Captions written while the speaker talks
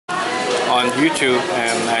on YouTube,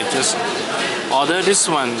 and I just ordered this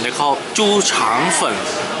one. They call 猪肠粉.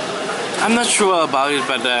 I'm not sure about it,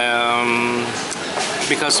 but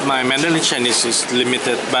because my Mandarin Chinese is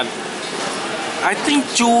limited, but I think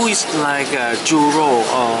猪 is like a 猪肉,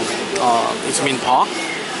 or it means pork.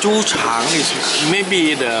 猪肠 is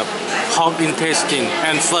maybe the pork intestine,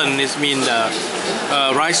 and 粉 is mean the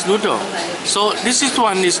rice noodle. So this is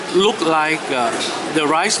one is look like the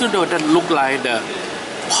rice noodle that look like the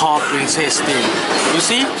pork intestine. You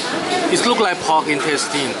see, it look like pork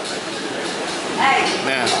intestine.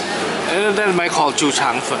 Yeah, and that might call 猪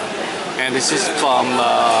肠粉. And this is from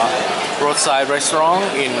roadside restaurant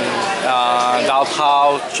in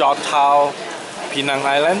downtown Georgetown, Penang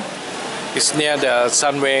Island. It's near the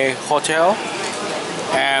Sunway Hotel,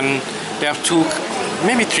 and they have two,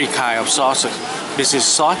 maybe three kinds of sauces. This is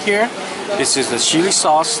sauce here, this is the chili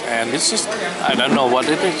sauce, and this is, I don't know what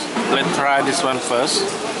it is. Let's try this one first.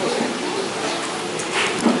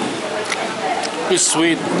 It's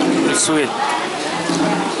sweet, it's sweet.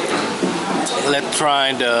 Let's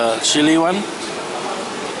try the chili one.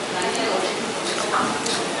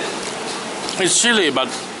 It's chili, but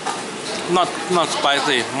not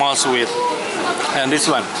spicy, more sweet. And this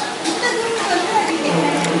one,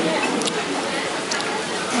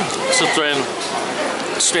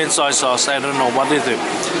 strange soy sauce. I don't know what is it.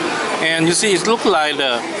 And you see, it looks like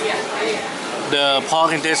the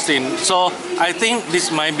pork intestine. So I think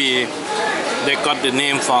this might be they got the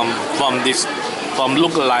name from this, from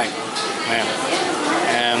look alike. Yeah.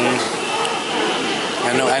 And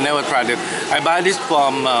I never tried it. I buy this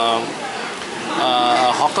from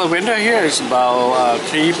hawker vendor here. Is about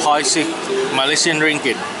 3.6 Malaysian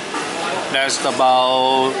ringgit. That's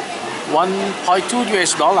about 1.2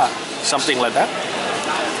 US dollar, something like that.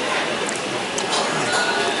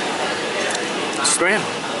 Strange.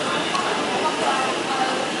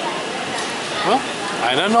 Well,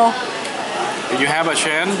 I don't know. If you have a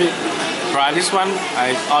chance, try this one.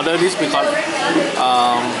 I ordered this because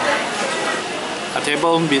a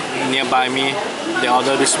table nearby me, they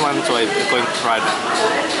ordered this one, so I'm going to try that.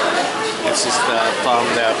 This is from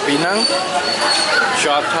the Penang,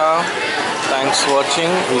 Georgetown. Thanks for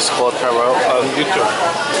watching. It's called Travel on YouTube.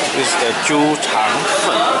 This is the 猪肠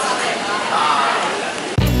粉.